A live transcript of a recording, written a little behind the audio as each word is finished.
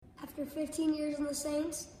After 15 years in the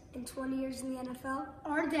Saints and 20 years in the NFL,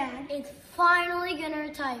 our dad is finally gonna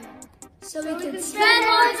retire. So we can spend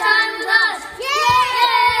more time with us!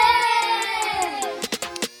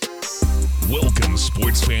 Yay! Welcome,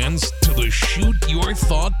 sports fans, to the Shoot Your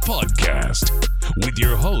Thought podcast with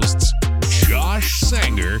your hosts, Josh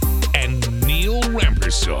Sanger and Neil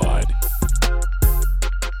Rampersad.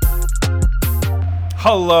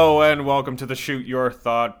 Hello and welcome to the Shoot Your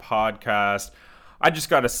Thought podcast. I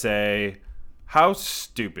just gotta say, how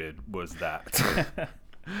stupid was that?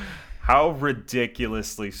 How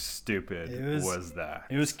ridiculously stupid was that?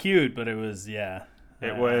 It was cute, but it was, yeah.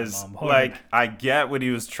 It was like, I get what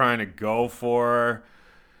he was trying to go for.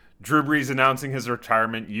 Drew Brees announcing his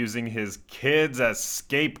retirement using his kids as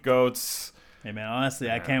scapegoats. Hey man,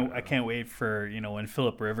 honestly, I can't wait for, when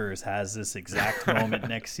Phillip Rivers has this exact moment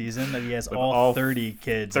next season that he has all 30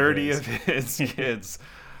 kids. 30 of his kids.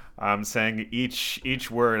 Saying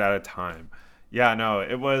each word at a time. Yeah, no,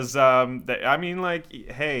 it was.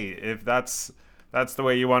 Hey, if that's the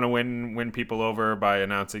way you want to win people over by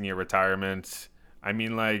announcing your retirement,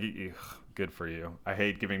 good for you. I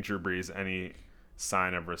hate giving Drew Brees any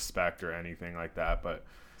sign of respect or anything like that. But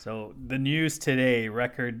so the news today: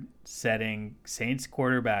 record-setting Saints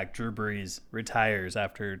quarterback Drew Brees retires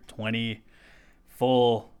after 20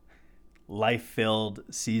 full life-filled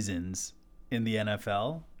seasons in the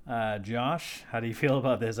NFL. Josh, how do you feel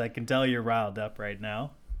about this? I can tell you're riled up right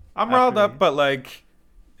now. I'm riled up, but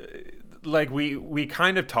we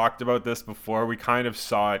kind of talked about this before. We kind of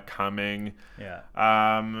saw it coming. Yeah.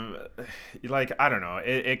 I don't know.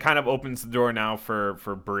 It kind of opens the door now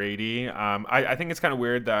for Brady. I think it's kind of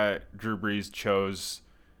weird that Drew Brees chose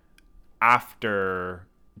after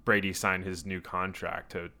Brady signed his new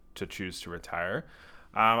contract to choose to retire.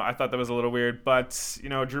 I thought that was a little weird, but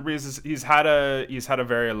Drew Brees he's had a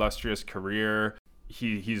very illustrious career.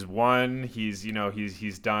 He's won.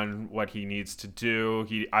 He's done what he needs to do.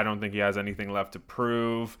 I don't think he has anything left to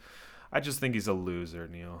prove. I just think he's a loser,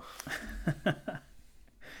 Neil.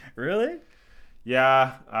 Really?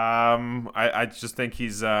 Yeah. I just think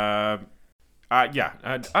he's I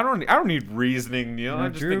don't need reasoning, Neil. I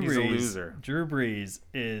just think he's a loser. Drew Brees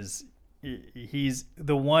he's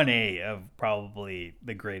the 1A of probably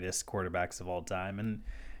the greatest quarterbacks of all time. And,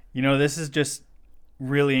 this is just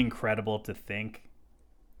really incredible to think,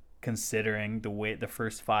 considering the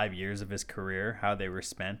first 5 years of his career, how they were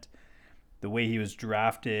spent, the way he was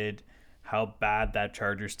drafted, how bad that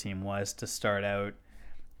Chargers team was to start out,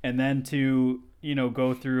 and then to,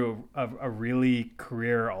 go through a really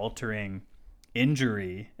career-altering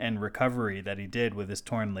injury and recovery that he did with his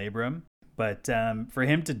torn labrum. But for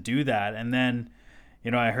him to do that, and then,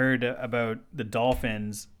 I heard about the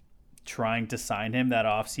Dolphins trying to sign him that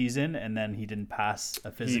offseason, and then he didn't pass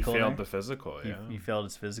a physical. He failed the physical, yeah. He failed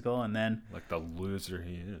his physical, and then... Like the loser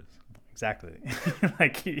he is. Exactly.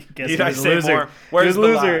 He was a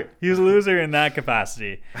loser. He was a loser in that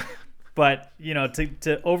capacity. But,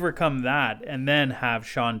 to overcome that, and then have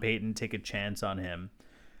Sean Payton take a chance on him,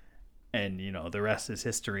 and, the rest is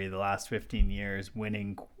history, the last 15 years,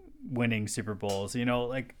 winning Super Bowls,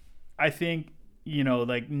 I think,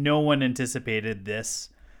 no one anticipated this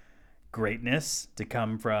greatness to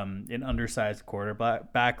come from an undersized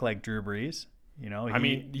quarterback like Drew Brees. You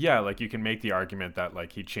can make the argument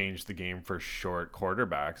that he changed the game for short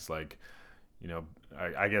quarterbacks.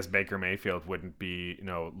 I guess Baker Mayfield wouldn't be,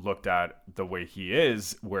 looked at the way he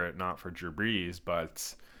is were it not for Drew Brees,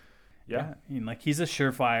 but yeah. He's a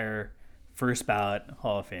surefire first ballot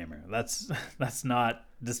Hall of Famer. That's not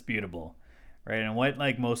disputable, right? And what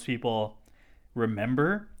most people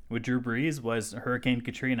remember with Drew Brees was Hurricane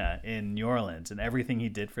Katrina in New Orleans and everything he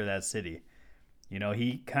did for that city.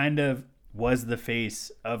 He kind of was the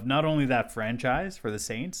face of not only that franchise for the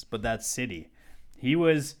Saints, but that city. He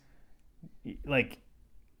was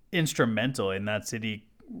instrumental in that city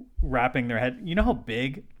wrapping their head. You know how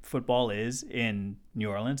big football is in New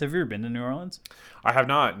Orleans? Have you ever been to New Orleans? I have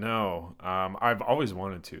not, no. I've always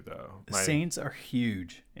wanted to, though. The Saints are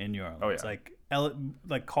huge in New Orleans. Oh, yeah.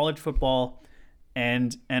 Like college football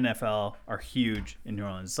and NFL are huge in New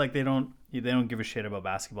Orleans. It's like they don't give a shit about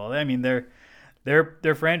basketball. I mean, their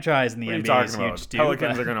franchise in the NBA is huge too.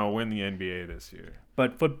 Pelicans are going to win the NBA this year.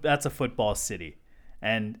 But that's a football city.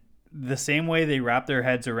 And the same way they wrap their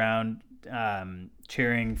heads around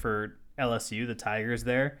cheering for LSU, the Tigers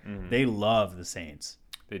there, they love the Saints.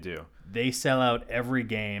 They do. They sell out every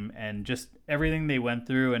game, and just everything they went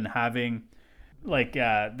through, and having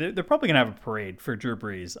they're probably gonna have a parade for Drew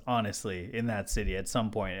Brees, honestly, in that city at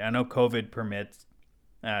some point. I know COVID permits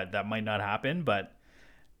that might not happen, but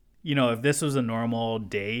if this was a normal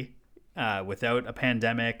day without a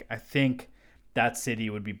pandemic, I think that city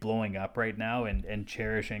would be blowing up right now and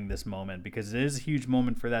cherishing this moment, because it is a huge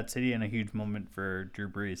moment for that city and a huge moment for Drew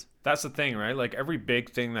Brees. That's the thing, right? Like every big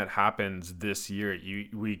thing that happens this year,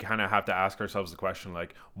 we kind of have to ask ourselves the question,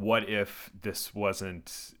 like, what if this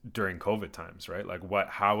wasn't during COVID times, right? Like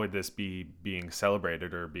how would this be being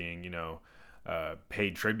celebrated or being,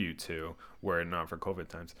 paid tribute to were it not for COVID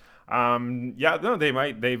times?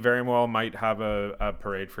 They very well might have a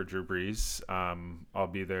parade for Drew Brees. I'll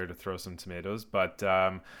be there to throw some tomatoes, but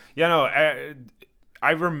I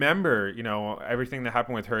remember, everything that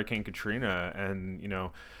happened with Hurricane Katrina, and,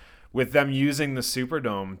 with them using the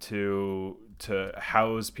Superdome to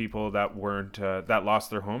house people that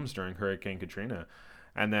lost their homes during Hurricane Katrina.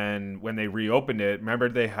 And then when they reopened it, remember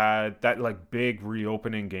they had that like big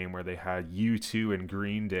reopening game where they had U2 and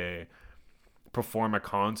Green Day perform a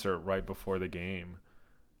concert right before the game.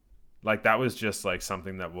 Like that was just like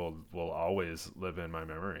something that will always live in my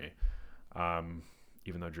memory.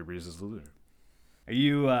 Even though Drew Brees is the loser. Are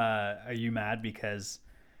you mad because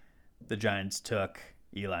the Giants took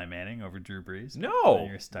Eli Manning over Drew Brees? No.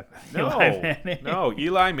 You're stuck with Eli Manning. No,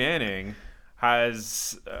 Eli Manning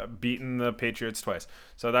has beaten the Patriots twice.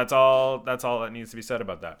 So that's all that needs to be said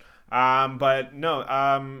about that. But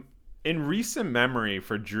no, in recent memory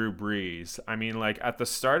for Drew Brees, I mean, like at the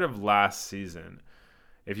start of last season,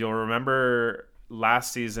 if you'll remember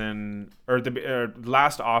last season or the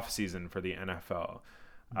last off season for the NFL,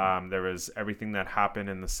 there was everything that happened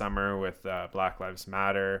in the summer with Black Lives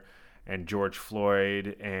Matter and George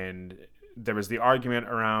Floyd, and there was the argument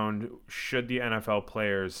around should the NFL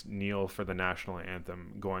players kneel for the national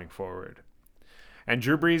anthem going forward. And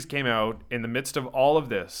Drew Brees came out in the midst of all of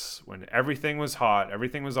this, when everything was hot,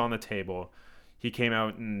 everything was on the table. He came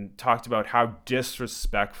out and talked about how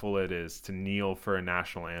disrespectful it is to kneel for a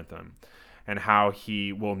national anthem, and how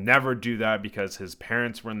he will never do that because his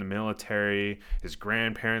parents were in the military, his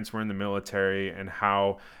grandparents were in the military, and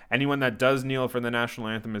how anyone that does kneel for the national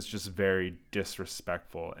anthem is just very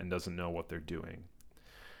disrespectful and doesn't know what they're doing.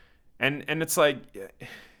 And it's like,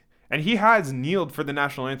 and he has kneeled for the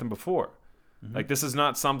national anthem before. Mm-hmm. Like this is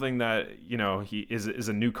not something that, he is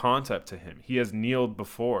a new concept to him. He has kneeled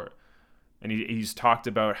before, and he's talked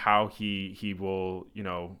about how he will,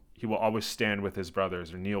 he will always stand with his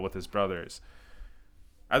brothers or kneel with his brothers.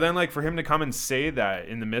 And then, like, for him to come and say that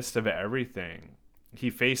in the midst of everything, he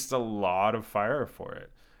faced a lot of fire for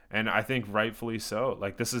it. And I think rightfully so.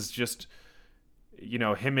 Like, this is just,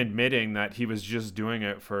 him admitting that he was just doing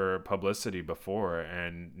it for publicity before,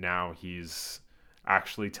 and now he's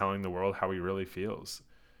actually telling the world how he really feels.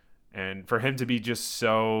 And for him to be just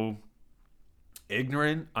so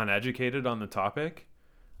ignorant, uneducated on the topic,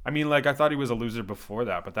 I mean, like, I thought he was a loser before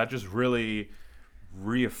that, but that just really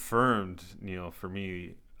reaffirmed, Neil, for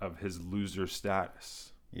me, of his loser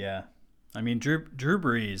status. Yeah. I mean, Drew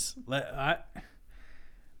Brees,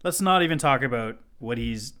 let's not even talk about what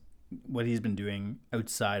he's been doing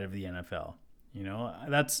outside of the NFL.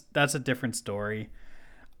 That's a different story.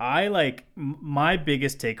 My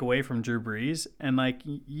biggest takeaway from Drew Brees, and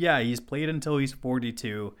he's played until he's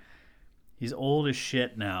 42. He's old as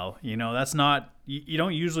shit now. That's not, you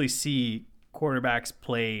don't usually see quarterbacks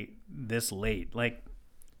play this late. Like,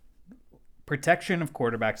 protection of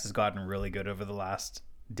quarterbacks has gotten really good over the last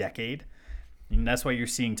decade. And that's why you're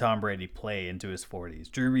seeing Tom Brady play into his 40s.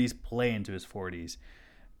 Drew Brees play into his 40s.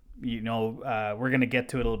 We're going to get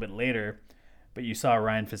to it a little bit later, but you saw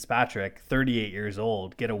Ryan Fitzpatrick, 38 years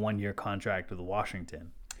old, get a 1-year contract with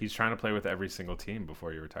Washington. He's trying to play with every single team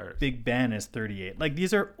before he retires. Big Ben is 38. Like,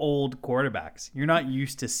 these are old quarterbacks. You're not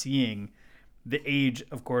used to seeing the age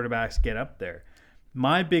of quarterbacks get up there.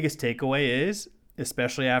 My biggest takeaway is,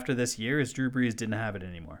 especially after this year, is Drew Brees didn't have it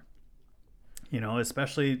anymore.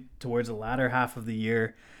 Especially towards the latter half of the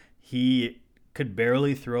year, he could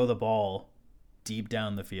barely throw the ball deep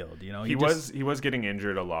down the field. He was getting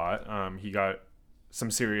injured a lot. He got some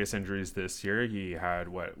serious injuries this year. He had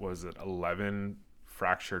 11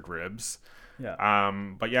 fractured ribs. Yeah.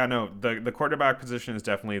 But yeah, no, the quarterback position is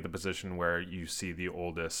definitely the position where you see the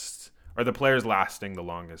oldest, or the players lasting the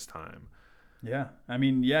longest time. Yeah. I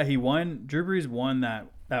mean, yeah, Drew Brees won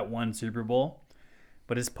that one Super Bowl,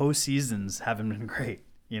 but his postseasons haven't been great.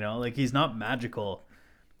 He's not magical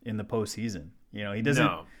in the postseason. He doesn't.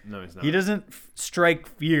 No, he's not. He doesn't strike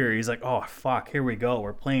fear. He's like, oh fuck, here we go.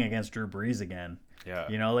 We're playing against Drew Brees again. Yeah.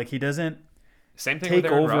 He doesn't Same thing take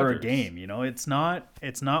with Aaron over Rodgers. a game. It's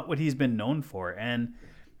not what he's been known for. And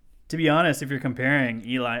to be honest, if you're comparing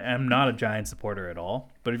Eli, I'm not a Giant supporter at all,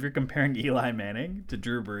 but if you're comparing Eli Manning to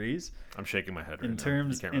Drew Brees, I'm shaking my head right in now.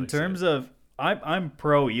 terms You can't really see it. of I'm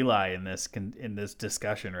pro Eli in this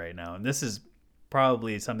discussion right now, and this is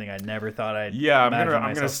probably something I never thought I'd I'm imagine gonna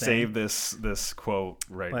myself save saying. this quote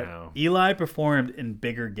right But now. Eli performed in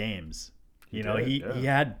bigger games. He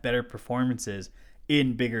had better performances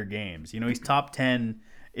in bigger games. He's top 10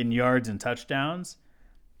 in yards and touchdowns.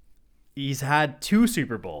 He's had 2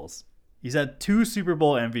 Super Bowls. He's had 2 Super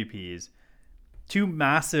Bowl MVPs, 2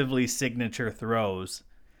 massively signature throws.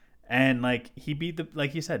 And like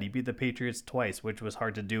you said, he beat the Patriots twice, which was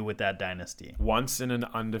hard to do with that dynasty. Once in an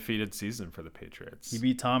undefeated season for the Patriots. He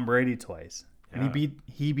beat Tom Brady twice. And he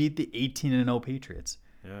beat the 18-0 Patriots.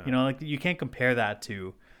 Yeah. You can't compare that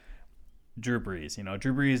to Drew Brees.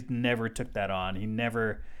 Drew Brees never took that on.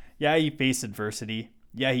 He faced adversity.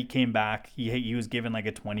 Yeah, he came back. He was given like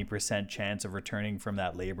a 20% chance of returning from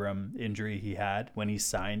that labrum injury he had when he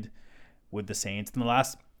signed with the Saints. In the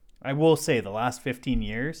last 15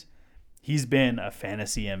 years, he's been a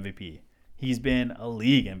fantasy MVP. He's been a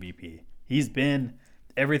league MVP. He's been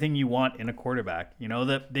everything you want in a quarterback.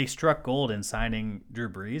 That they struck gold in signing Drew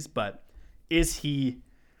Brees, but is he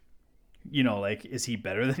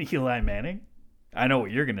better than Eli Manning? I know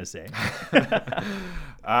what you're going to say.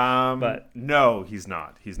 But no, he's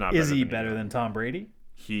not. He's not. Is he better than Tom Brady?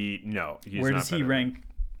 He's Where does he rank?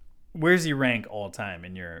 Where does he rank all time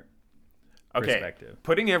in your perspective?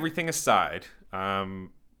 Putting everything aside,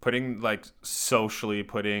 putting like socially,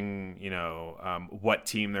 what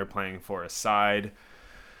team they're playing for aside,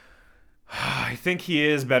 I think he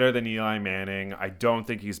is better than Eli Manning. I don't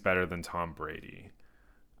think he's better than Tom Brady.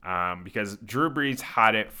 Because Drew Brees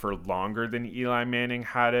had it for longer than Eli Manning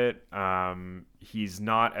had it. He's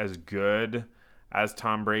not as good as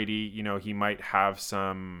Tom Brady. He might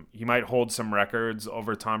hold some records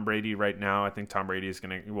over Tom Brady right now. I think Tom Brady is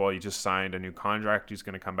he just signed a new contract. He's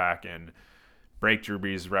going to come back and break Drew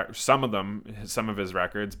Brees' some of his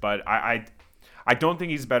records. But I don't think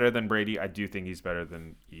he's better than Brady. I do think he's better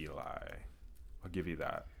than Eli. I'll give you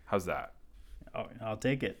that. How's that? Oh, I'll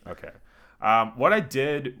take it. Okay. What I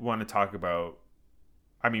did want to talk about,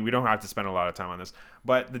 we don't have to spend a lot of time on this,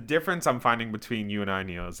 but the difference I'm finding between you and I,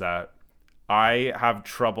 Neil, is that I have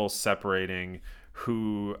trouble separating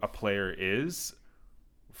who a player is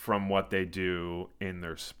from what they do in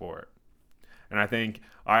their sport. And I think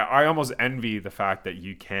I almost envy the fact that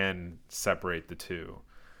you can separate the two.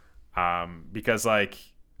 Because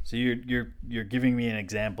so you're giving me an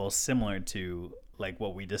example similar to like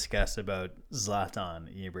what we discussed about Zlatan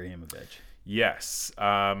Ibrahimovic. Yes.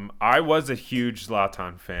 I was a huge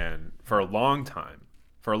Zlatan fan for a long time.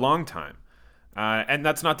 And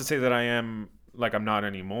that's not to say that I'm not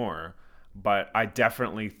anymore, but I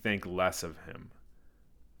definitely think less of him.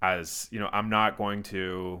 As, I'm not going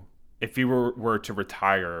to, if he were to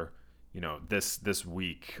retire, this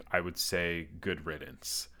week, I would say good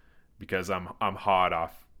riddance, because I'm hot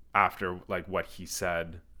off after like what he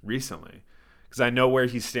said recently, because I know where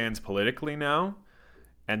he stands politically now.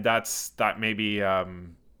 And that may be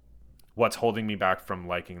what's holding me back from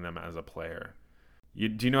liking them as a player. Do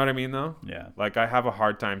you know what I mean, though? Yeah. Like, I have a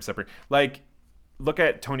hard time separating. Like, look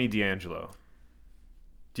at Tony D'Angelo.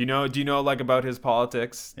 Do you know like about his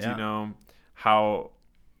politics? Yeah. Do you know how,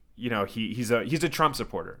 he's a Trump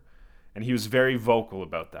supporter, and he was very vocal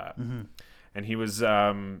about that. Mm-hmm. And he was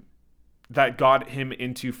that got him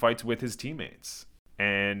into fights with his teammates,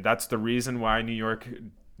 and that's the reason why New York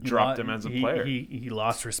dropped him as a player. He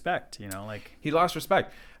lost respect, He lost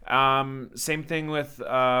respect. Same thing with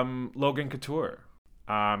Logan Couture.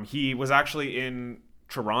 He was actually in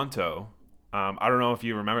Toronto. I don't know if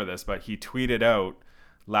you remember this, but he tweeted out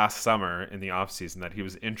last summer in the offseason that he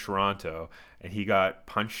was in Toronto, and he got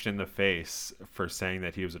punched in the face for saying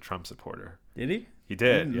that he was a Trump supporter. Did he? He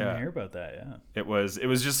did. I didn't yeah. hear about that. Yeah. It was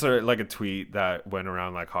just sort of like a tweet that went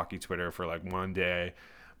around like hockey Twitter for like one day,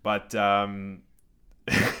 but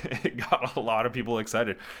it got a lot of people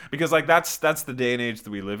excited, because like that's the day and age that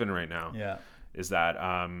we live in right now. Yeah. Is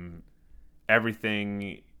that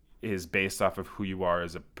everything is based off of who you are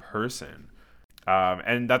as a person.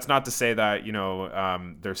 And that's not to say that,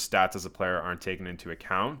 their stats as a player aren't taken into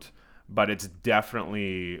account, but it's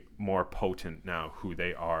definitely more potent now who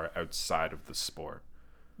they are outside of the sport.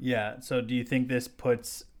 Yeah. So do you think this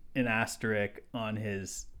puts an asterisk on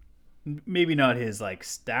his, maybe not his like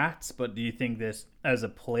stats, but do you think this as a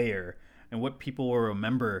player and what people will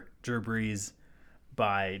remember Drew Brees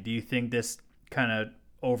by, do you think this kind of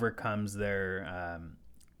overcomes their,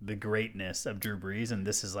 the greatness of Drew Brees, and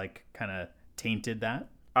this is like kind of tainted that?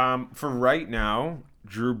 For right now,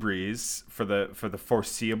 Drew Brees, for the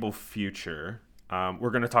foreseeable future, we're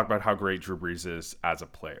going to talk about how great Drew Brees is as a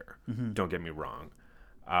player. Mm-hmm. Don't get me wrong.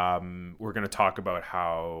 We're going to talk about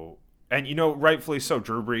how And, rightfully so.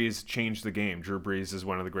 Drew Brees changed the game. Drew Brees is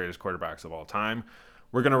one of the greatest quarterbacks of all time.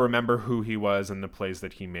 We're going to remember who he was and the plays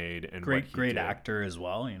that he made. And great what he did. actor as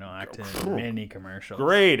well. Acted in many commercials.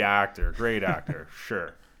 Great actor.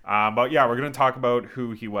 Sure. But yeah, we're going to talk about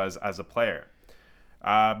who he was as a player.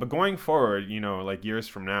 But going forward, like years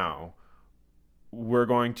from now, we're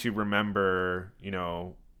going to remember,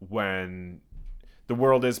 when the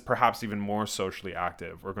world is perhaps even more socially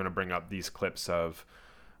active. We're going to bring up these clips of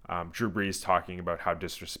Drew Brees talking about how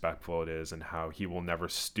disrespectful it is and how he will never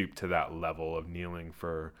stoop to that level of kneeling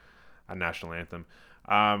for a national anthem.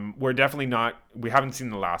 We haven't seen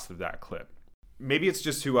the last of that clip. Maybe it's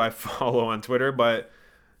just who I follow on Twitter, but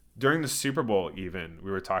during the Super Bowl even,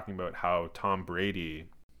 we were talking about how Tom Brady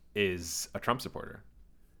is a Trump supporter.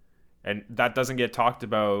 And that doesn't get talked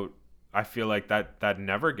about. I feel like that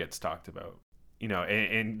never gets talked about,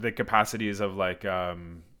 in the capacities of like,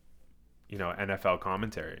 NFL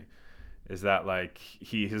commentary, is that like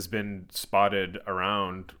he has been spotted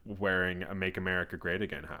around wearing a Make America Great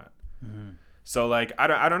Again hat. Mm-hmm. So like,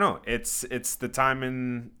 I don't know. It's the time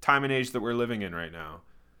and age that we're living in right now,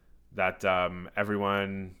 that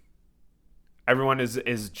everyone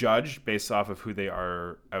is judged based off of who they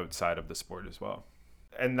are outside of the sport as well.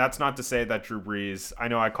 And that's not to say that Drew Brees, I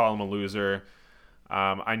know I call him a loser.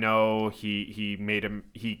 I know he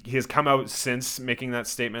has come out since making that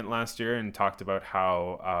statement last year and talked about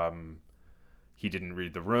how he didn't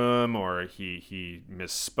read the room or he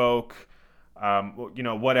misspoke.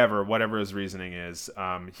 Whatever his reasoning is.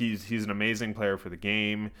 He's an amazing player for the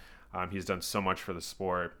game. He's done so much for the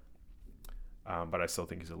sport. But I still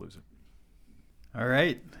think he's a loser. All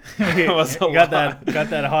right. got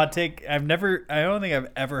that hot take. I don't think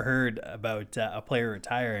I've ever heard about a player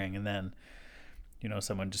retiring and then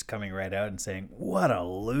someone just coming right out and saying, "What a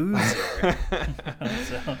loser."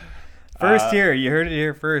 So, first here, you heard it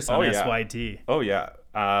here first on SYT. Oh yeah.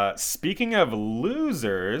 Speaking of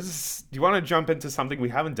losers, do you want to jump into something we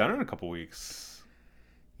haven't done in a couple weeks?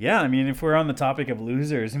 Yeah, I mean, if we're on the topic of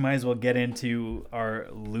losers, we might as well get into our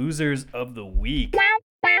losers of the week.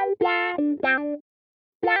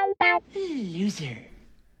 Loser.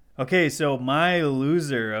 Okay, so my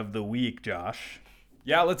loser of the week, Josh.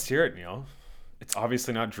 Yeah, let's hear it, Neil. It's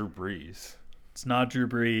obviously not Drew Brees. It's not Drew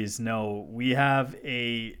Brees. No, we have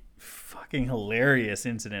a fucking hilarious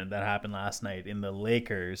incident that happened last night in the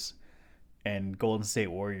Lakers and Golden State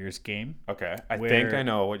Warriors game. Okay, I think I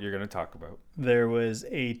know what you're going to talk about. There was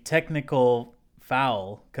a technical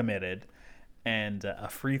foul committed and a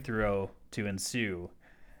free throw to ensue.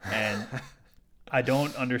 And I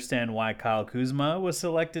don't understand why Kyle Kuzma was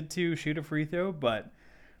selected to shoot a free throw, but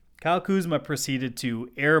Kyle Kuzma proceeded to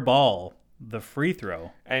airball the free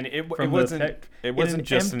throw. And it wasn't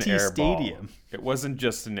just an air ball. It wasn't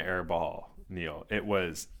just an air ball, Neil. It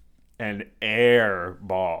was an air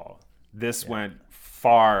ball. This went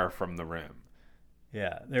far from the rim.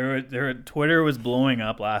 Yeah, Twitter was blowing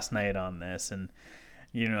up last night on this, and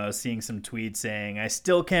seeing some tweets saying, "I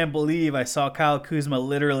still can't believe I saw Kyle Kuzma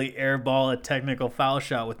literally airball a technical foul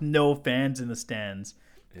shot with no fans in the stands."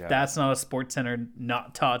 Yeah. That's not a SportsCenter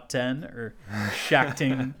not top 10 or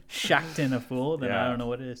Shaqtin' a fool, then I don't know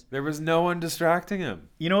what it is. There was no one distracting him.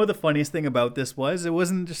 You know what the funniest thing about this was? It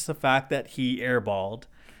wasn't just the fact that he airballed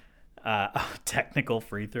a technical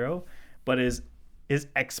free throw, but his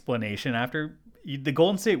explanation after the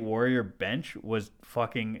Golden State Warrior bench was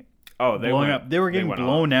fucking blowing up. They were getting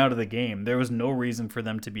blown out of the game. There was no reason for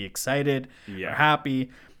them to be excited or happy.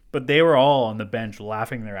 But they were all on the bench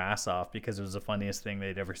laughing their ass off because it was the funniest thing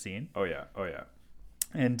they'd ever seen. Oh, yeah.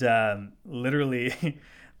 And literally,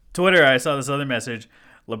 Twitter, I saw this other message.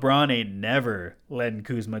 LeBron ain't never letting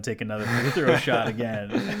Kuzma take another free throw shot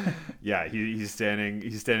again. Yeah, he's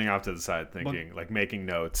standing off to the side thinking, making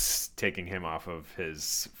notes, taking him off of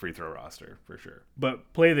his free throw roster for sure.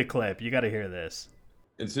 But play the clip. You got to hear this.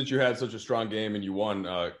 And since you had such a strong game and you won,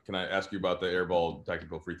 can I ask you about the airball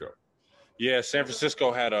technical free throw? Yeah, San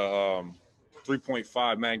Francisco had a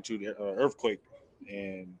 3.5 magnitude earthquake,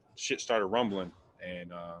 and shit started rumbling.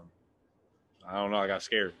 And I don't know, I got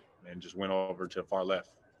scared and just went over to the far left.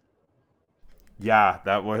 Yeah,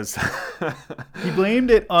 that was... He blamed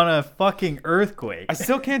it on a fucking earthquake. I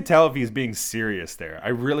still can't tell if he's being serious there. I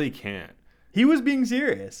really can't. He was being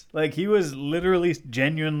serious. Like, he was literally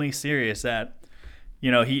genuinely serious that, he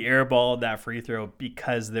airballed that free throw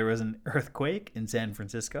because there was an earthquake in San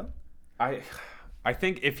Francisco. I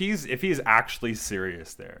think if he's actually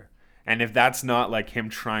serious there, and if that's not like him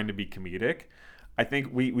trying to be comedic, I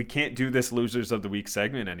think we can't do this losers of the week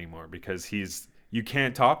segment anymore because you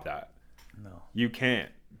can't top that. No, you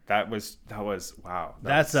can't. that was wow.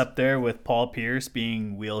 That's up there with Paul Pierce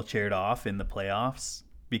being wheelchaired off in the playoffs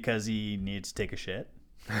because he needs to take a shit.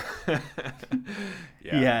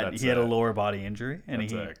 Yeah, he had a lower body injury and he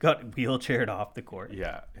got wheelchaired off the court.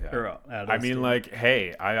 Yeah. Or out of the I mean, stadium. like,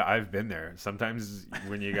 hey, I've been there. Sometimes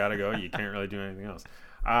when you gotta go, you can't really do anything else.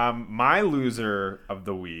 My loser of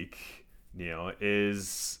the week, Neil,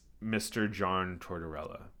 is Mr. John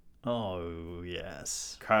Tortorella. Oh,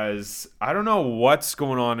 yes. Because I don't know what's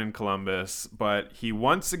going on in Columbus, but he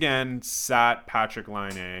once again sat Patrick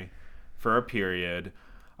Laine for a period,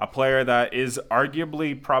 a player that is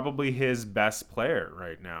arguably probably his best player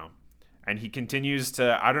right now. And he continues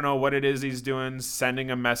to, I don't know what it is he's doing,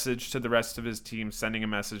 sending a message to the rest of his team, sending a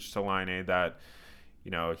message to Laine that, you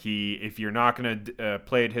know, if you're not going to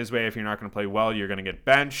play it his way, if you're not going to play well, you're going to get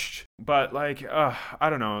benched. But like, I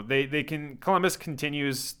don't know. Columbus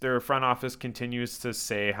continues, their front office continues to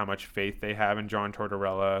say how much faith they have in John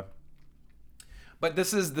Tortorella. But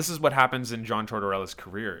this is what happens in John Tortorella's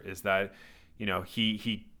career is that, you know,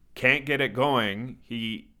 he can't get it going.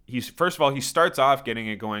 He's first of all, he starts off getting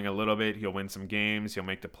it going a little bit. He'll win some games. He'll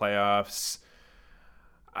make the playoffs.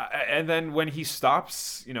 And then when he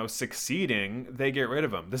stops, you know, succeeding, they get rid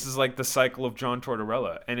of him. This is like the cycle of John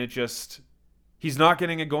Tortorella. And he's not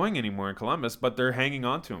getting it going anymore in Columbus, but they're hanging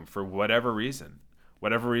on to him for whatever reason.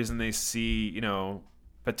 Whatever reason they see, you know,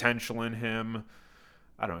 potential in him.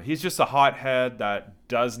 I don't know. He's just a hothead that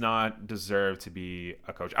does not deserve to be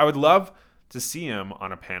a coach. I would love to see him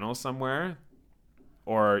on a panel somewhere.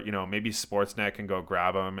 Or, you know, maybe Sportsnet can go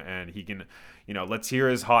grab him and he can, you know, let's hear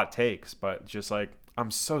his hot takes. But just like, I'm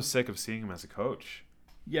so sick of seeing him as a coach.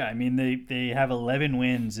 Yeah, I mean, they have 11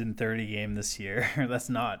 wins in 30 games this year. That's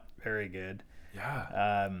not very good.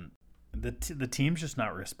 Yeah. The team's just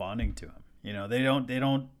not responding to him. You know, they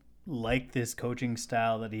don't like this coaching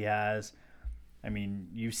style that he has. I mean,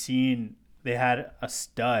 you've seen they had a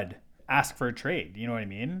stud ask for a trade. You know what I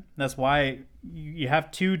mean? That's why you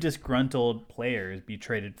have two disgruntled players be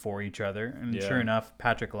traded for each other. And sure enough,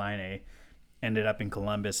 Patrick Laine ended up in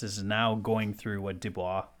Columbus, is now going through what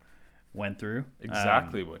Dubois went through.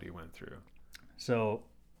 Exactly what he went through. So,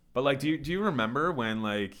 but like, do you remember when,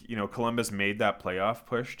 like, you know, Columbus made that playoff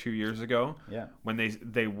push 2 years ago? Yeah. When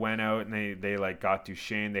they went out and they like got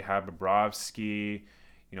Duchesne, they had Bobrovsky,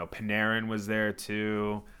 you know, Panarin was there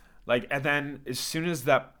too. Like, and then as soon as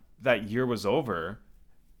that year was over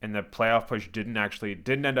and the playoff push didn't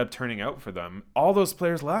end up turning out for them, all those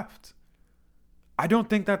players left. I don't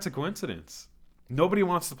think that's a coincidence. Nobody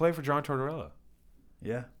wants to play for John Tortorella.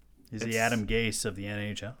 Yeah. He's the Adam Gase of the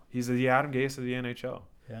NHL. He's the Adam Gase of the NHL.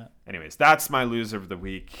 Yeah. Anyways, that's my loser of the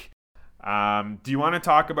week. Do you want to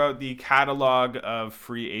talk about the catalog of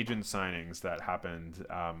free agent signings that happened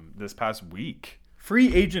this past week?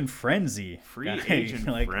 Free agent frenzy. Free agent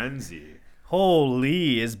like, frenzy.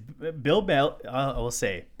 Holy, is Bill Bell, I will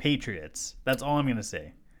say, Patriots. That's all I'm going to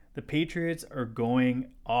say. The Patriots are going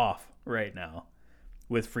off right now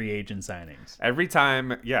with free agent signings. Every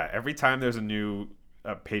time there's a new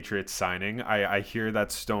Patriots signing, I hear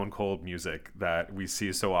that Stone Cold music that we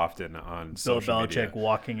see so often on social media. Bill Belichick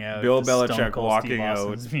walking out. Bill Stone Belichick Cold walking Steve out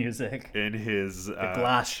Austin's music. in his The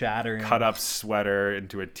glass shattering. cut up sweater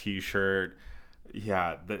into a t-shirt.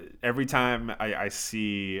 Yeah, every time I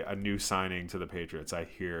see a new signing to the Patriots, I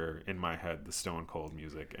hear in my head the Stone Cold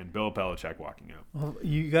music and Bill Belichick walking out. Well,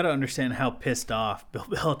 you got to understand how pissed off Bill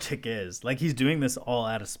Belichick is. Like, he's doing this all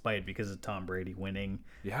out of spite because of Tom Brady winning.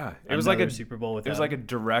 Yeah, it was like a Super Bowl with it was like a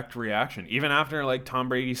direct reaction. Even after like Tom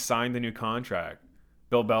Brady signed the new contract,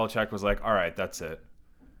 Bill Belichick was like, "All right, that's it.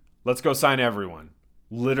 Let's go sign everyone.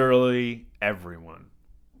 Literally everyone.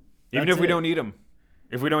 Even if we don't need him.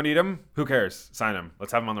 If we don't need him, who cares? Sign him.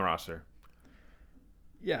 Let's have him on the roster."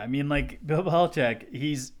 Yeah, I mean, like, Bill Belichick,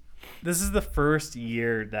 this is the first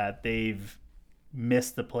year that they've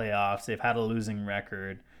missed the playoffs. They've had a losing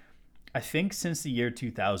record, I think, since the year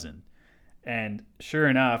 2000. And sure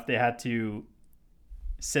enough, they had to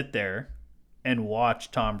sit there and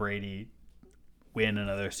watch Tom Brady win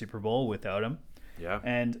another Super Bowl without him. Yeah.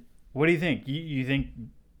 And what do you think? You think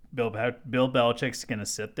Bill Belichick's going to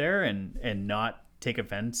sit there and not take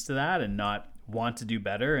offense to that and not want to do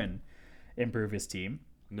better and improve his team?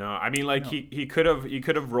 No, I mean, like, he could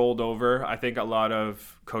have rolled over. I think a lot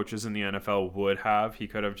of coaches in the NFL would have. He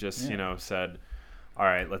could have just said, "All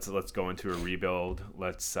right, let's go into a rebuild.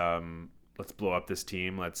 Let's blow up this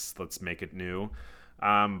team. Let's make it new."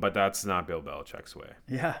 But that's not Bill Belichick's way.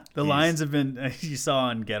 Yeah, the Lions have been. You saw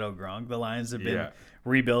on Ghetto Gronk, the Lions have been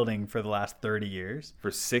rebuilding for the last 30 years. For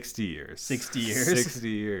 60 years. 60 years. 60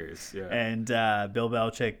 years. Yeah. And Bill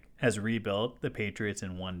Belichick has rebuilt the Patriots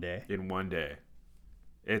in one day. In one day.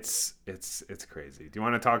 It's crazy. Do you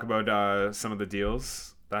want to talk about some of the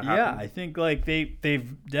deals that happened? Yeah, I think like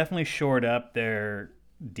they've definitely shored up their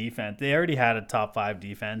defense. They already had a top 5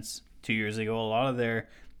 defense 2 years ago. A lot of their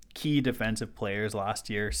key defensive players last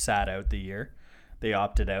year sat out the year. They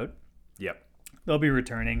opted out. Yep. They'll be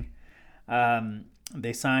returning.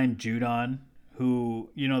 They signed Judon, who,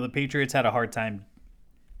 the Patriots had a hard time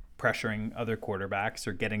pressuring other quarterbacks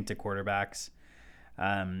or getting to quarterbacks.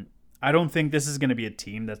 I don't think this is going to be a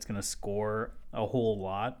team that's going to score a whole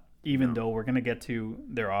lot, even though we're going to get to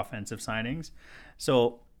their offensive signings.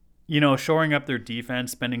 So, shoring up their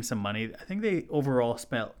defense, spending some money. I think they overall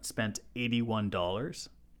spent $81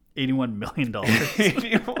 million.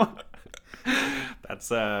 That's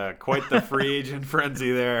quite the free agent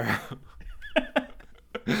frenzy there.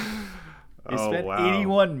 They spent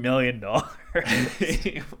 $81 million.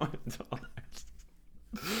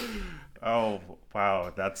 Oh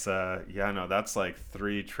wow, that's that's like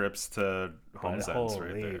 3 trips to HomeSense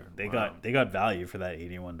right there. They got value for that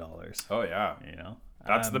 $81. Oh yeah,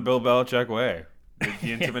 that's the Um, Bill Belichick way.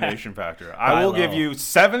 The intimidation factor. I Buy will low. give you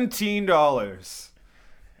 $17,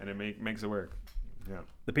 and it makes it work. Yeah.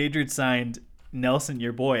 The Patriots signed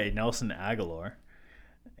your boy Nelson Aguilar,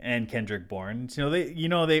 and Kendrick Bourne.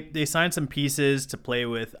 They signed some pieces to play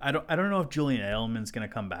with. I don't know if Julian Edelman's going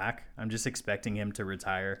to come back. I'm just expecting him to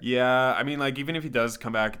retire. Yeah, I mean, like, even if he does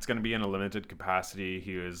come back, it's going to be in a limited capacity.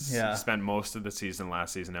 He Yeah. spent most of the season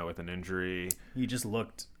last season out with an injury. He just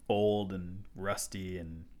looked old and rusty,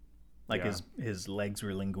 and like Yeah. his legs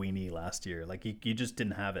were linguini last year. Like he just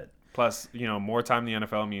didn't have it. Plus, more time in the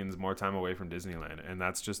NFL means more time away from Disneyland, and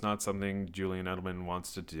that's just not something Julian Edelman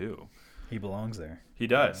wants to do. He belongs there. He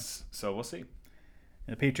does, so we'll see.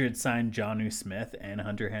 The Patriots signed Jonnu Smith and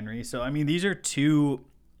Hunter Henry. So, I mean, these are 2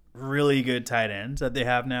 really good tight ends that they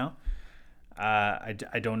have now. I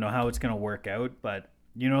don't know how it's going to work out, but,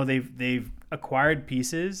 they've acquired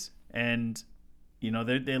pieces, and,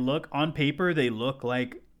 they look, on paper, they look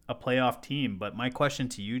like a playoff team. But my question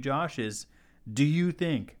to you, Josh, is do you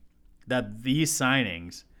think that these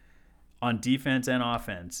signings on defense and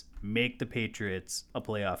offense make the Patriots a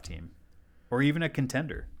playoff team or even a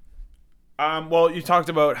contender? Well, you talked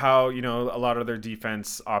about how, a lot of their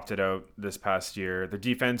defense opted out this past year. The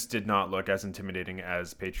defense did not look as intimidating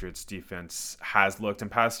as Patriots defense has looked in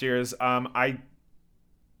past years. I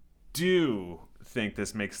do think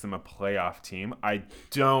this makes them a playoff team. I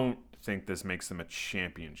don't think this makes them a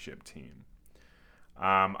championship team.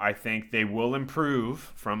 I think they will improve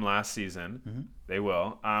from last season. Mm-hmm. They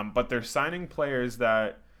will. But they're signing players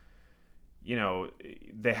that,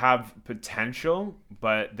 they have potential,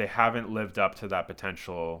 but they haven't lived up to that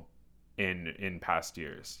potential in past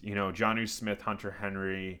years. Jonnu Smith, Hunter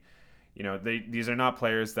Henry, these are not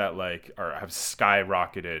players that have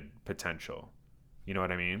skyrocketed potential. You know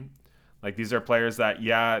what I mean? Like, these are players that,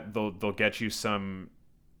 they'll get you some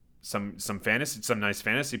nice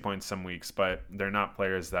fantasy points some weeks, but they're not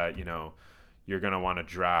players that you're gonna want to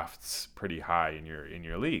draft pretty high in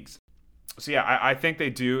your leagues. So yeah, I think they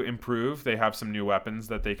do improve. They have some new weapons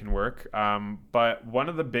that they can work. But one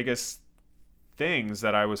of the biggest things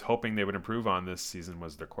that I was hoping they would improve on this season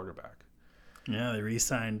was their quarterback. Yeah, they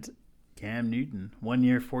re-signed Cam Newton, 1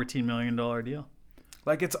 year, $14 million deal.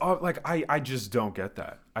 Like, it's all like I just don't get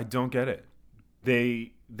that. I don't get it.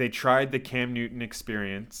 They tried the Cam Newton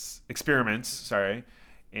experiments,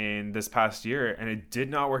 in this past year, and it did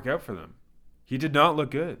not work out for them. He did not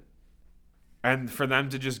look good. And for them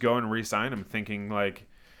to just go and re-sign him, thinking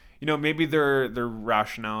maybe their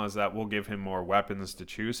rationale is that we'll give him more weapons to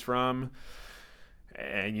choose from,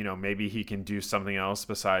 and maybe he can do something else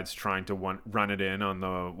besides trying to run it in on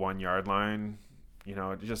the 1 yard line.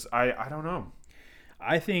 I don't know.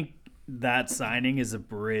 I think that signing is a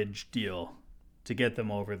bridge deal to get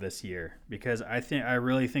them over this year, because I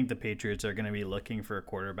really think the Patriots are going to be looking for a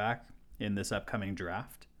quarterback in this upcoming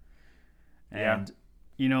draft. And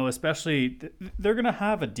especially they're going to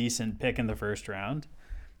have a decent pick in the first round,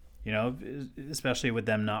 especially with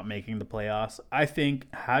them not making the playoffs. I think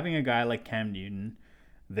having a guy like Cam Newton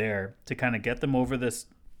there to kind of get them over this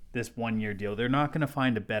 1 year deal, they're not going to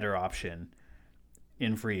find a better option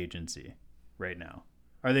in free agency right now.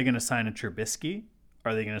 Are they going to sign a Trubisky?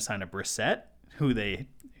 Are they going to sign a Brissett, who they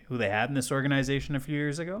had in this organization a few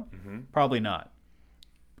years ago? Mm-hmm. Probably not.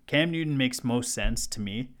 Cam Newton makes most sense to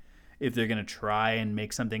me if they're going to try and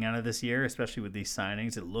make something out of this year, especially with these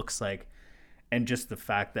signings. It looks like, and just the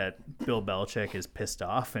fact that Bill Belichick is pissed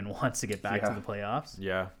off and wants to get back to the playoffs.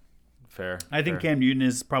 Yeah, fair. I think Cam Newton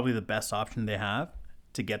is probably the best option they have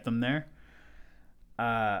to get them there.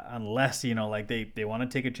 Unless, they want to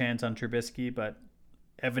take a chance on Trubisky, but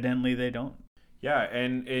evidently they don't. Yeah,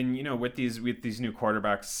 and with these new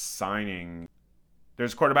quarterbacks signing,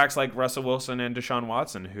 there's quarterbacks like Russell Wilson and Deshaun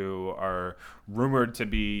Watson who are rumored to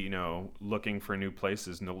be, looking for new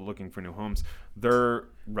places, looking for new homes. They're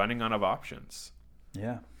running out of options.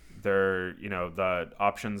 Yeah. They're, the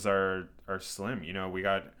options are slim. We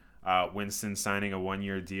got Winston signing a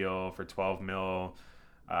 1-year deal for $12 million.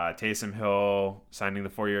 Taysom Hill signing the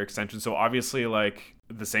 4-year extension. So obviously, like,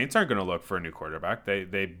 the Saints aren't going to look for a new quarterback.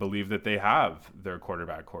 They believe that they have their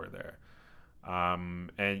quarterback core there.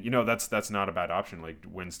 And that's not a bad option. Like,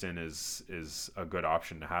 Winston is a good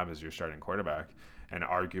option to have as your starting quarterback. And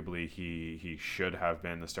arguably he should have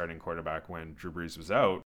been the starting quarterback when Drew Brees was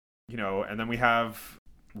out. And then we have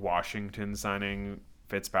Washington signing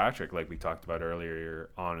Fitzpatrick, like we talked about earlier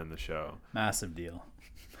on in the show. Massive deal.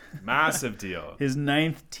 Massive deal. His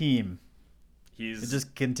 9th team. It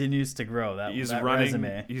just continues to grow. That running.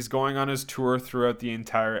 resume. He's going on his tour throughout the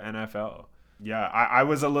entire NFL. Yeah, I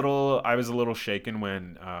was a little shaken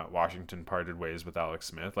when Washington parted ways with Alex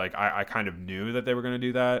Smith. Like, I kind of knew that they were going to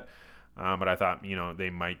do that, but I thought they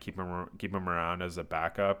might keep him around as a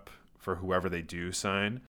backup for whoever they do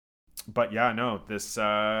sign. But yeah, no, this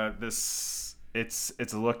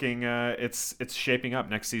it's looking it's shaping up.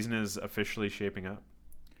 Next season is officially shaping up.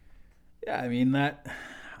 Yeah, I mean that.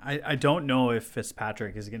 I don't know if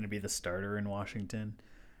Fitzpatrick is going to be the starter in Washington.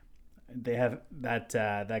 They have that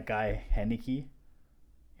guy Heineke,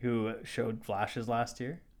 who showed flashes last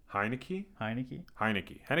year. Heineke.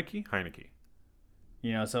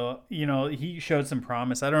 So he showed some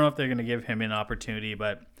promise. I don't know if they're going to give him an opportunity,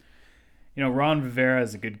 but Ron Rivera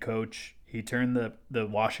is a good coach. He turned the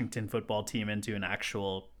Washington football team into an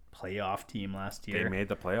actual playoff team last year. They made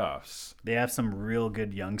the playoffs. They have some real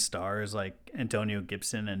good young stars like Antonio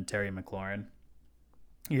Gibson and Terry McLaurin.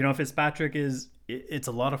 Fitzpatrick it's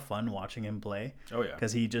a lot of fun watching him play. Oh yeah.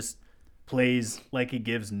 Because he just plays like he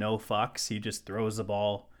gives no fucks. He just throws the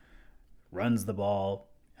ball, runs the ball,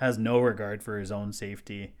 has no regard for his own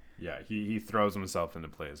safety. Yeah, he throws himself into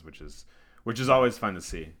plays, which is always fun to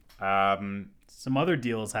see. Some other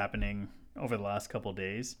deals happening over the last couple of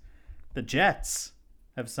days. The Jets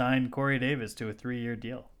have signed Corey Davis to a 3-year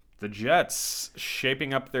deal. The Jets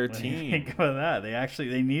shaping up their team. Think about that.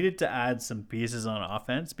 They needed to add some pieces on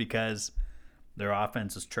offense because their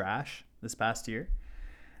offense was trash this past year.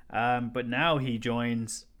 But now he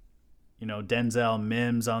joins, Denzel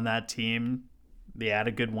Mims on that team. They add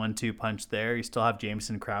a good 1-2 punch there. You still have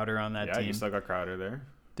Jameson Crowder on that team. Yeah, you still got Crowder there.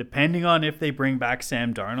 Depending on if they bring back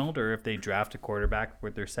Sam Darnold or if they draft a quarterback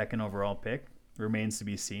with their 2nd overall pick, remains to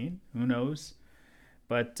be seen. Who knows?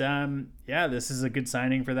 But, this is a good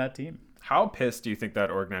signing for that team. How pissed do you think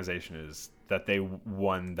that organization is that they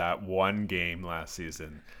won that one game last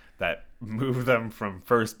season that moved them from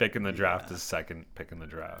first pick in the draft to second pick in the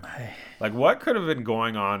draft? Like, what could have been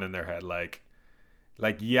going on in their head? Like,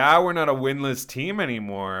 we're not a winless team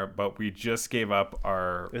anymore, but we just gave up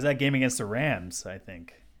our... It was that game against the Rams, I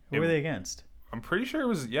think. Who were they against? I'm pretty sure it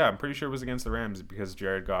was against the Rams because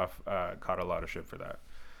Jared Goff caught a lot of shit for that.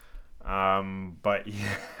 But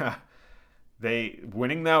yeah, they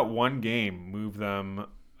winning that one game moved them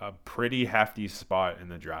a pretty hefty spot in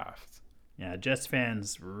the draft. Yeah, Jets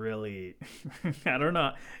fans really, I don't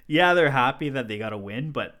know. Yeah, they're happy that they got a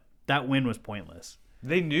win, but that win was pointless.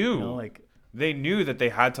 They knew, they knew that they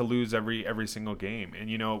had to lose every single game.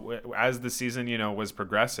 And, as the season, was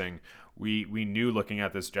progressing, we knew looking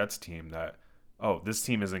at this Jets team that, this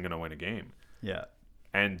team isn't going to win a game. Yeah.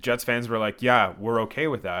 And Jets fans were like, yeah, we're okay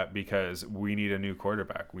with that because we need a new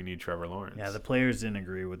quarterback. We need Trevor Lawrence. Yeah, the players didn't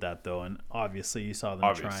agree with that, though. And obviously you saw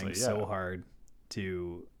them trying so hard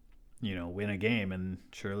to, win a game, and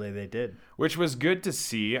surely they did. Which was good to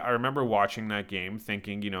see. I remember watching that game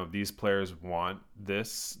thinking, these players want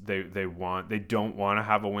this. They don't want to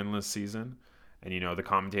have a winless season. And, the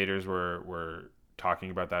commentators were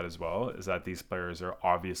talking about that as well, is that these players are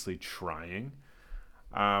obviously trying.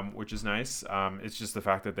 Which is nice. It's just the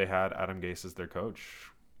fact that they had Adam Gase as their coach.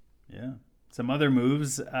 Yeah. Some other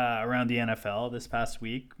moves around the NFL this past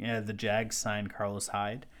week. Yeah, the Jags signed Carlos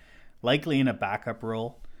Hyde, likely in a backup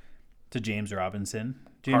role to James Robinson.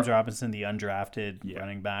 Robinson, the undrafted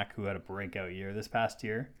running back who had a breakout year this past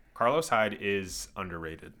year. Carlos Hyde is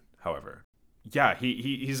underrated, however. Yeah,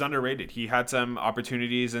 he's underrated. He had some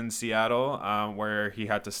opportunities in Seattle where he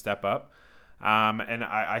had to step up. And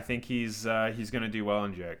I think he's going to do well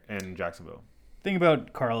in Jacksonville. The thing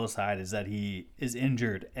about Carlos Hyde is that he is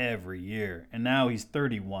injured every year, and now he's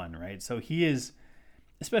 31, right? So he is,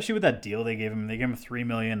 especially with that deal they gave him $3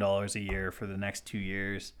 million a year for the next 2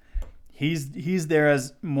 years. He's there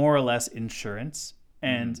as more or less insurance.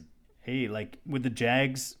 And hey, like with the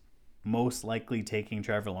Jags, most likely taking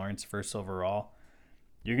Trevor Lawrence first overall,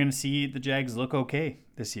 you're going to see the Jags look okay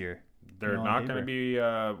this year. They're on not going to paper. be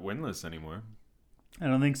winless anymore. I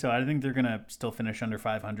don't think so. I think they're going to still finish under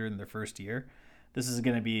 500 in their first year. This is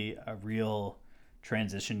going to be a real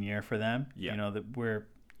transition year for them. Yeah.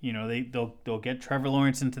 They'll get Trevor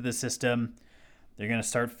Lawrence into the system. They're going to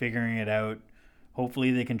start figuring it out.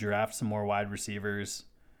 Hopefully they can draft some more wide receivers.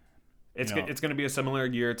 It's going to be a similar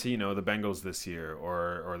year to the Bengals this year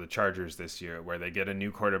or the Chargers this year, where they get a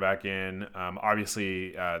new quarterback in.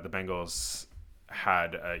 Obviously, the Bengals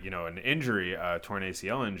had an injury, a torn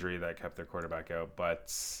ACL injury that kept their quarterback out.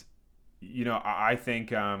 But I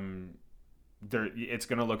think it's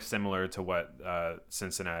going to look similar to what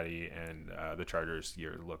Cincinnati and the Chargers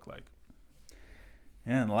year look like.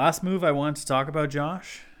 And the last move I want to talk about,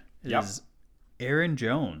 Josh, is Yep. Aaron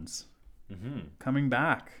Jones Mm-hmm. coming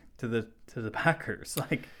back to the Packers.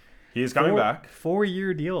 Like, He is coming back.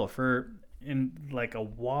 4-year deal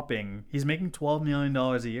he's making $12 million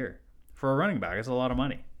a year for a running back. It's a lot of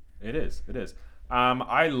money. It is.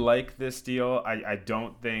 I like this deal. I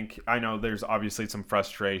don't think, I know there's obviously some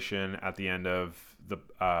frustration at the end of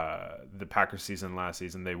the Packers season last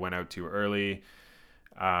season. They went out too early.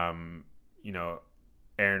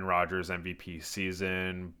 Aaron Rodgers MVP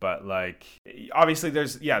season, but obviously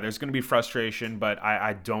there's going to be frustration, but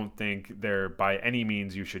I don't think by any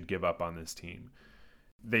means you should give up on this team.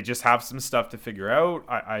 They just have some stuff to figure out.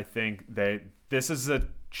 I think this is a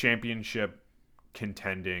championship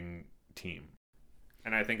contending team.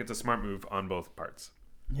 And I think it's a smart move on both parts.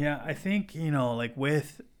 Yeah, I think,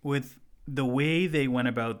 with the way they went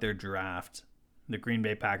about their draft, the Green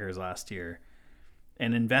Bay Packers last year,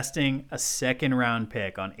 and investing a second-round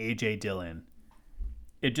pick on A.J. Dillon,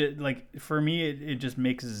 it just, for me, it just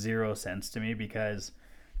makes zero sense to me, because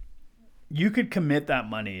you could commit that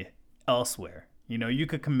money elsewhere. You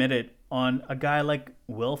could commit it on a guy like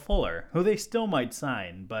Will Fuller, who they still might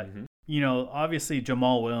sign, but obviously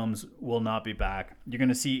Jamal Williams will not be back. You're going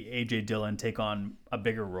to see A.J. Dillon take on a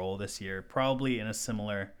bigger role this year, probably in a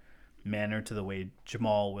similar manner to the way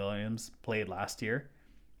Jamal Williams played last year,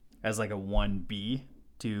 as a 1B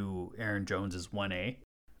to Aaron Jones's 1A.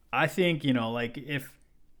 I think, if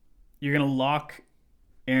you're going to lock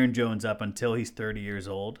Aaron Jones up until he's 30 years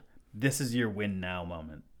old, this is your win now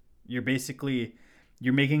moment.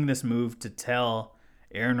 You're making this move to tell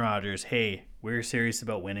Aaron Rodgers, hey, we're serious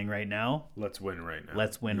about winning right now. Let's win right now.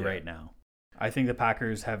 Let's win right now. I think the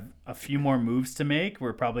Packers have a few more moves to make.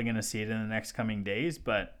 We're probably going to see it in the next coming days,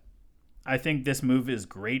 but I think this move is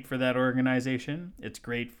great for that organization. It's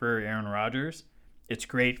great for Aaron Rodgers. It's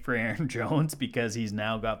great for Aaron Jones, because he's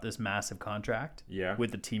now got this massive contract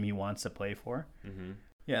with the team he wants to play for. Mm-hmm.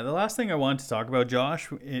 Yeah, the last thing I wanted to talk about, Josh,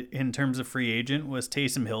 in terms of free agent, was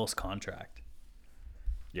Taysom Hill's contract.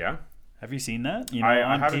 Yeah. Have you seen that?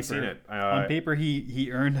 I haven't seen it. On paper, he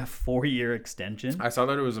earned a 4-year extension. I saw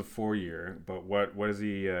that it was a 4-year, but what is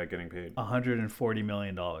he getting paid? $140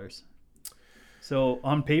 million. So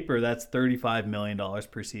on paper, that's $35 million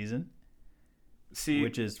per season. See,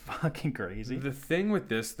 which is fucking crazy. The thing with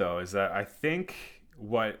this, though, is that I think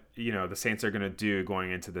what the Saints are going to do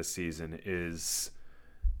going into this season is,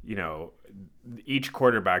 each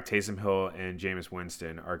quarterback, Taysom Hill and Jameis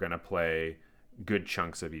Winston, are going to play good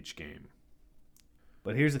chunks of each game.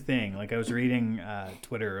 But here's the thing. I was reading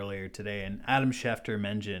Twitter earlier today, and Adam Schefter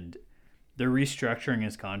mentioned they're restructuring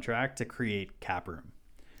his contract to create cap room.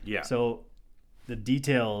 Yeah. So the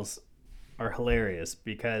details are hilarious,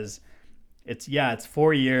 because it's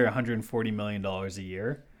 4-year, $140 million a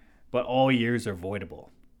year, but all years are voidable.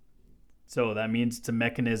 So that means it's a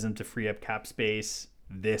mechanism to free up cap space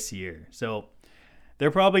this year. So they're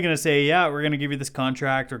probably going to say, yeah, we're going to give you this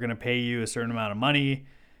contract. We're going to pay you a certain amount of money.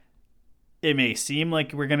 It may seem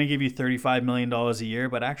like we're going to give you $35 million a year,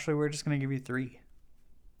 but actually we're just going to give you $3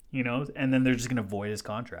 million, and then they're just going to void his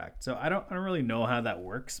contract. So I don't really know how that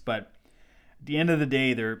works, but at the end of the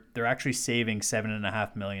day, they're actually saving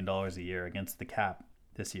 $7.5 million a year against the cap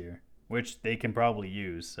this year, which they can probably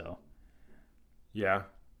use. So, yeah,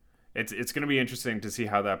 it's going to be interesting to see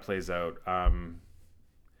how that plays out.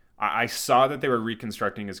 I saw that they were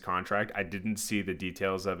reconstructing his contract. I didn't see the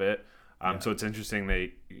details of it. So it's interesting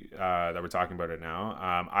that we're talking about it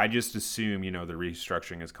now. I just assume they're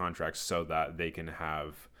restructuring his contract so that they can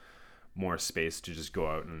have more space to just go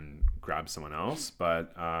out and grab someone else.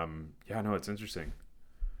 But it's interesting.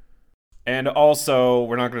 And also,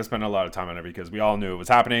 we're not going to spend a lot of time on it because we all knew it was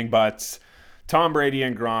happening, but Tom Brady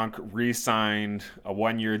and Gronk re-signed a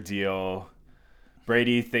 1-year deal.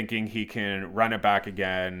 Brady thinking he can run it back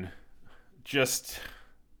again. Just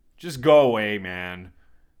go away, man.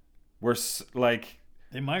 We're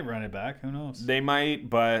They might run it back. Who knows? They might,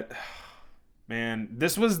 but man,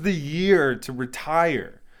 this was the year to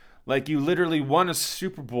retire. Like, you literally won a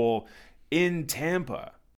Super Bowl in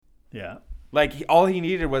Tampa. Yeah. Like, all he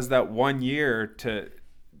needed was that 1 year to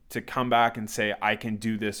come back and say, I can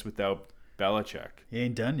do this without Belichick. He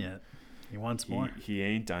ain't done yet. He wants more. He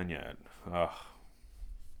ain't done yet. Ugh.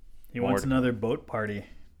 He wants another boat party.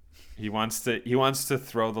 He wants to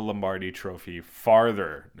throw the Lombardi Trophy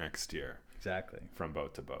farther next year. Exactly. From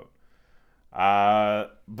boat to boat.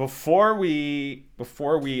 Before we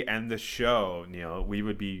end the show, Neil, we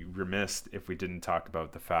would be remiss if we didn't talk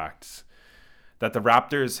about the fact that the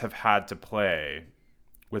Raptors have had to play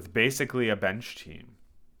with basically a bench team,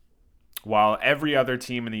 while every other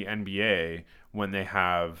team in the NBA, when they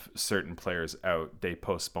have certain players out, they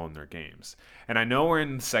postpone their games. And I know we're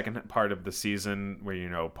in the second part of the season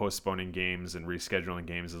where, postponing games and rescheduling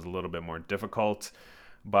games is a little bit more difficult.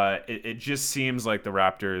 But it just seems like the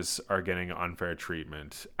Raptors are getting unfair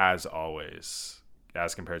treatment, as always,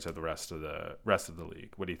 as compared to the rest of the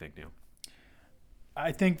league. What do you think, Neil?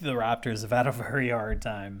 I think the Raptors have had a very hard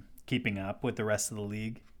time keeping up with the rest of the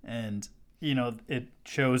league. And, it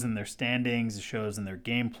shows in their standings. It shows in their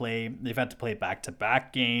gameplay. They've had to play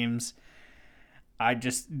back-to-back games.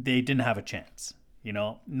 They didn't have a chance,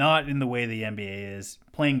 not in the way the NBA is.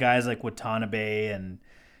 Playing guys like Watanabe and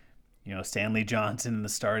Stanley Johnson in the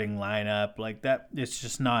starting lineup like that,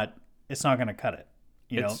 it's not going to cut it.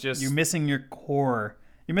 You're missing your core.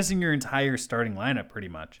 You're missing your entire starting lineup pretty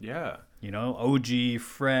much. Yeah. OG,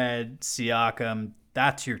 Fred, Siakam,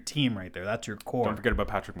 that's your team right there. That's your core. Don't forget about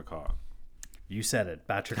Patrick McCaw. You said it,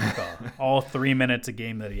 Patrick McCaw. All 3 minutes a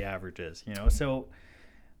game that he averages, So,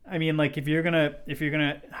 I mean, like if you're going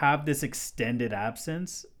to have this extended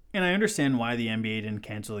absence, and I understand why the NBA didn't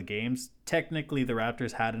cancel the games. Technically, the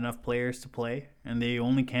Raptors had enough players to play, and they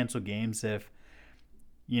only cancel games if,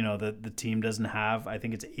 the team doesn't have, I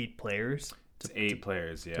think it's 8 players. It's 8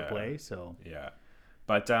 players, yeah. To play, so. Yeah.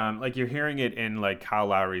 But, you're hearing it in, Kyle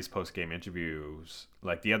Lowry's post-game interviews.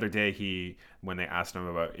 Like, the other day, when they asked him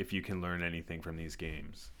about if you can learn anything from these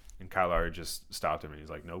games, and Kyle Lowry just stopped him, and he's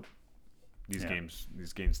like, nope. These games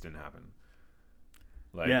didn't happen.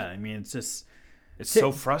 Yeah, I mean, it's just... It's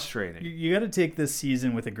so frustrating. You got to take this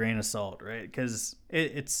season with a grain of salt, right? Because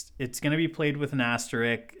it's going to be played with an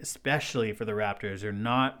asterisk, especially for the Raptors.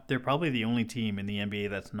 They're probably the only team in the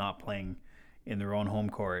NBA that's not playing in their own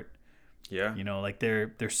home court. Yeah.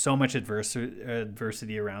 There's so much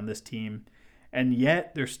adversity around this team, and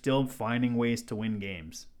yet they're still finding ways to win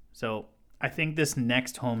games. So I think this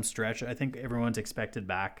next home stretch, I think everyone's expected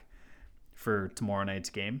back for tomorrow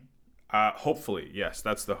night's game. Hopefully, yes,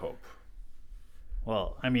 that's the hope.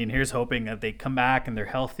 Well, I mean, here's hoping that they come back and they're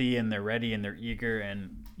healthy and they're ready and they're eager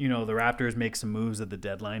and, the Raptors make some moves at the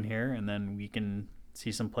deadline here and then we can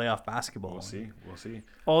see some playoff basketball. We'll see.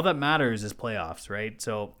 All that matters is playoffs, right?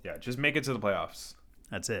 So yeah, just make it to the playoffs.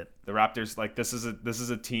 That's it. The Raptors, this is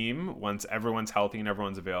a team, once everyone's healthy and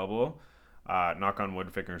everyone's available, knock on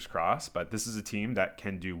wood, fingers crossed, but this is a team that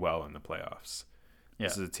can do well in the playoffs. Yeah.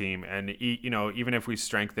 This is a team, and even if we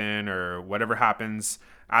strengthen or whatever happens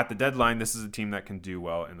at the deadline, this is a team that can do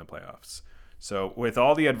well in the playoffs. So with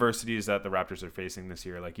all the adversities that the Raptors are facing this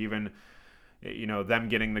year, like even them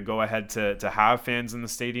getting the go ahead to have fans in the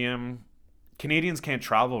stadium, Canadians can't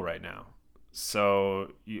travel right now.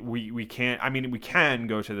 So we can't. I mean, we can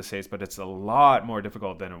go to the States, but it's a lot more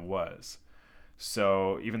difficult than it was.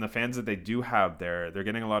 So even the fans that they do have there, they're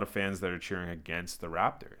getting a lot of fans that are cheering against the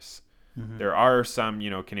Raptors. Mm-hmm. There are some,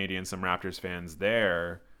 Canadians, some Raptors fans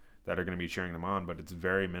there that are going to be cheering them on, but it's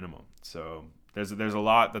very minimal. So there's a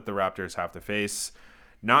lot that the Raptors have to face,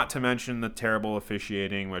 not to mention the terrible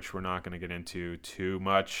officiating, which we're not going to get into too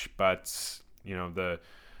much. But there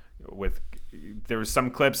was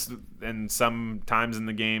some clips and some times in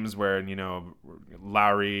the games where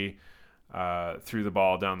Lowry threw the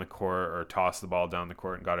ball down the court or tossed the ball down the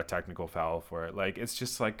court and got a technical foul for it. Like, it's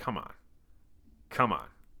just like, come on.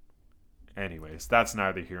 Anyways, that's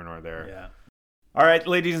neither here nor there. Yeah. All right,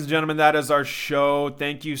 ladies and gentlemen, that is our show.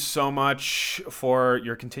 Thank you so much for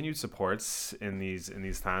your continued supports in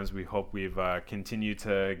these times. We hope we've continued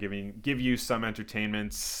to give you some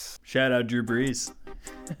entertainment. Shout out Drew Brees.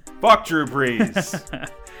 Fuck Drew Brees.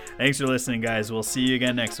 Thanks for listening, guys. We'll see you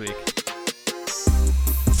again next week.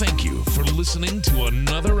 Thank you for listening to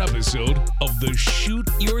another episode of the Shoot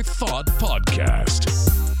Your Thought podcast.